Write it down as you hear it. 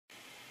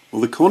Well,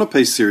 the corner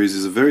piece series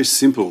is a very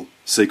simple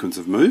sequence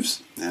of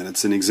moves, and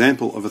it's an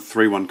example of a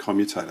 3-1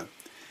 commutator.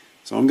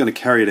 So I'm going to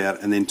carry it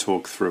out and then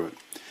talk through it.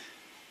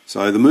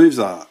 So the moves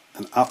are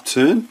an up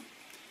turn,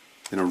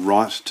 then a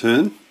right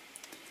turn,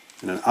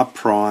 then an up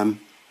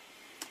prime,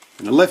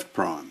 then a left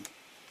prime,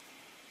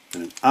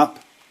 then an up,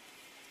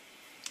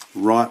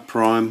 right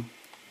prime,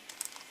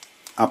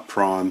 up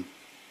prime,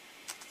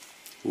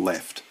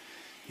 left.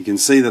 You can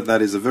see that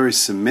that is a very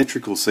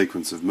symmetrical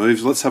sequence of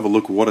moves. Let's have a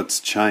look what it's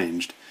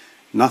changed.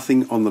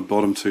 Nothing on the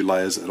bottom two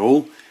layers at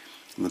all.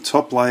 On the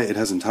top layer it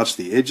hasn't touched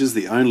the edges.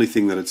 The only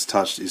thing that it's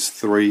touched is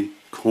 3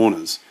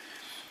 corners,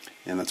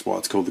 and that's why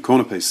it's called the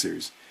corner piece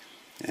series.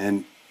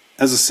 And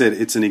as I said,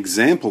 it's an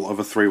example of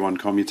a 3-1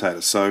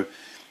 commutator. So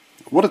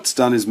what it's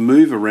done is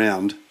move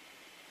around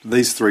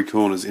these 3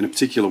 corners in a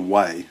particular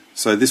way.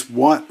 So this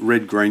white,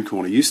 red, green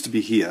corner used to be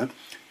here.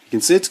 You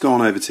can see it's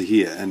gone over to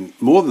here, and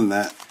more than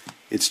that,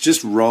 it's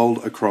just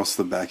rolled across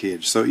the back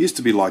edge. So it used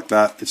to be like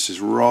that. It's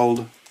just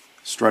rolled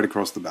straight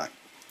across the back.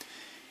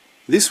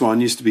 This one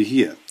used to be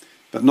here,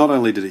 but not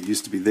only did it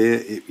used to be there,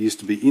 it used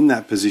to be in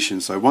that position.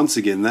 So once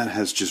again, that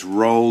has just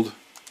rolled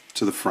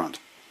to the front,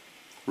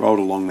 rolled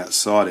along that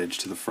side edge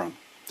to the front.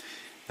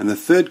 And the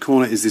third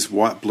corner is this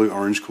white, blue,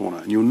 orange corner.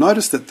 And you'll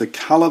notice that the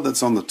colour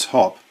that's on the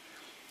top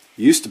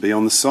used to be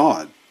on the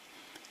side.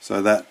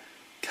 So that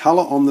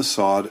colour on the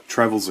side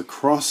travels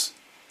across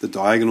the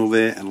diagonal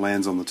there and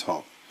lands on the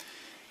top.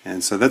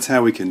 And so that's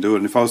how we can do it.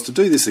 And if I was to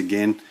do this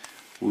again,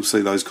 we'll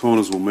see those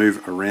corners will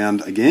move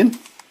around again.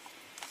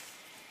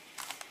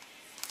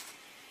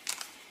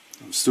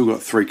 I've still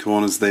got 3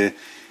 corners there.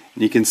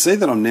 And you can see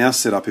that I'm now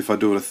set up, if I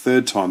do it a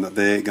third time, that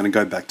they're going to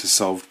go back to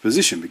solved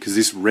position, because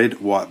this red,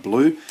 white,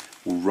 blue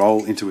will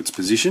roll into its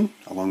position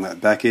along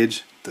that back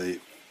edge. The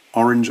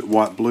orange,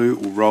 white, blue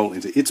will roll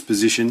into its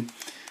position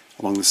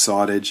along the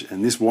side edge.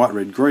 And this white,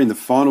 red, green, the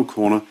final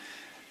corner,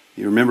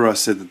 you remember I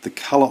said that the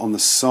colour on the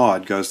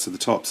side goes to the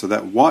top. So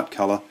that white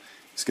colour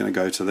is going to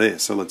go to there.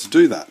 So let's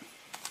do that.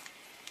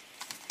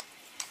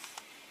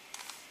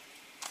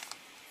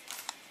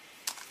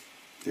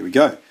 There we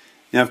go.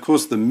 Now, of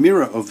course, the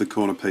mirror of the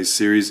corner piece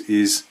series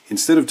is,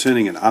 instead of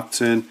turning an up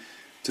turn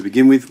to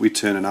begin with, we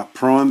turn an up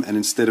prime, and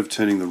instead of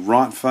turning the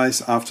right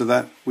face after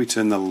that, we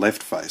turn the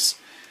left face.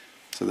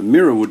 So the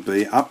mirror would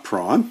be up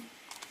prime,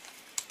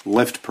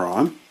 left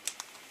prime,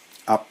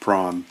 up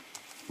prime,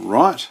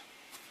 right,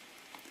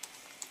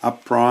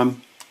 up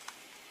prime,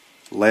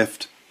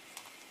 left,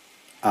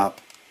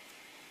 up,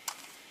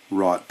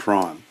 right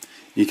prime.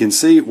 You can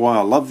see why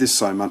I love this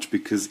so much,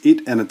 because it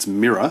and its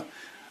mirror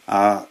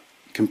are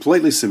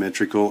completely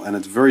symmetrical, and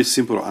it's very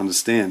simple to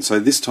understand. So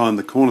this time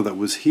the corner that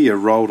was here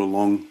rolled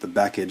along the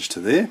back edge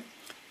to there,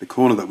 the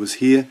corner that was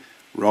here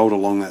rolled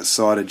along that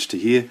side edge to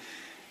here,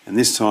 and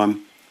this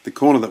time the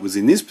corner that was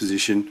in this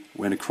position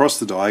went across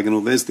the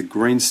diagonal. There's the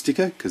green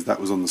sticker, because that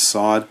was on the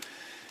side,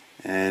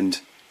 and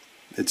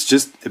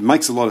it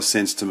makes a lot of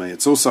sense to me.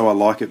 It's also, I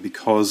like it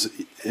because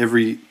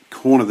every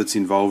corner that's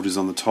involved is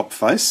on the top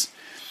face.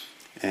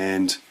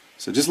 And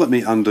so just let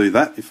me undo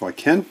that if I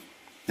can.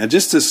 Now,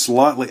 just to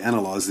slightly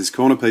analyse this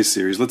corner piece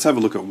series, let's have a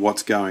look at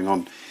what's going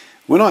on.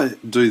 When I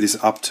do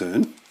this up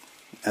turn,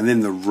 and then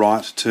the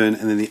right turn,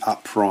 and then the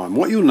up prime,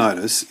 what you'll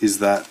notice is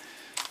that,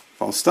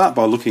 I'll start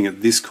by looking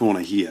at this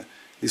corner here,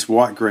 this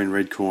white, green,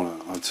 red corner.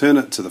 I'll turn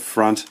it to the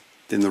front,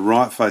 then the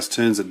right face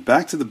turns it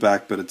back to the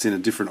back, but it's in a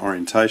different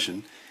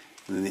orientation,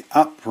 and then the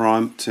up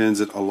prime turns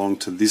it along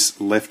to this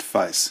left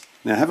face.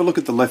 Now have a look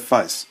at the left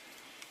face.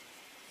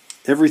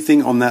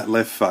 Everything on that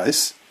left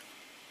face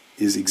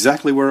is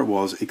exactly where it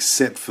was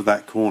except for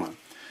that corner.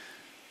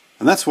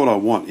 And that's what I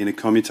want in a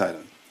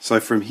commutator.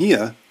 So from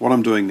here, what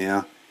I'm doing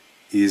now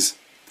is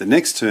the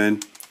next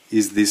turn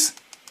is this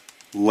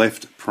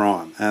left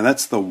prime. And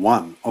that's the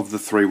 1 of the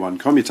 3-1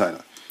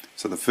 commutator.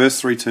 So the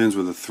first 3 turns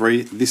were the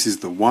 3, this is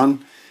the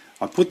 1.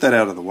 I put that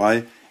out of the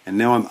way, and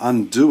now I'm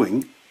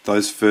undoing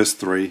those first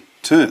 3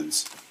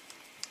 turns.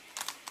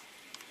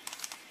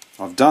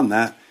 I've done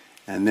that,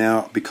 and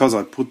now because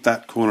I put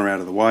that corner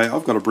out of the way,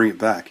 I've got to bring it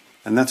back.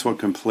 And that's what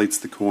completes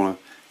the corner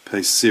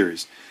piece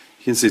series.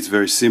 You can see it's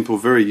very simple,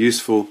 very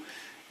useful,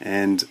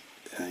 and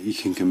you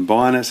can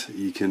combine it.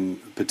 You can,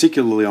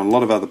 particularly on a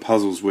lot of other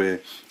puzzles where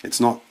it's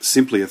not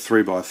simply a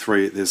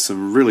 3x3, there's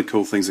some really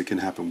cool things that can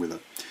happen with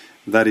it.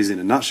 That is, in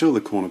a nutshell,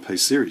 the corner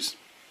piece series.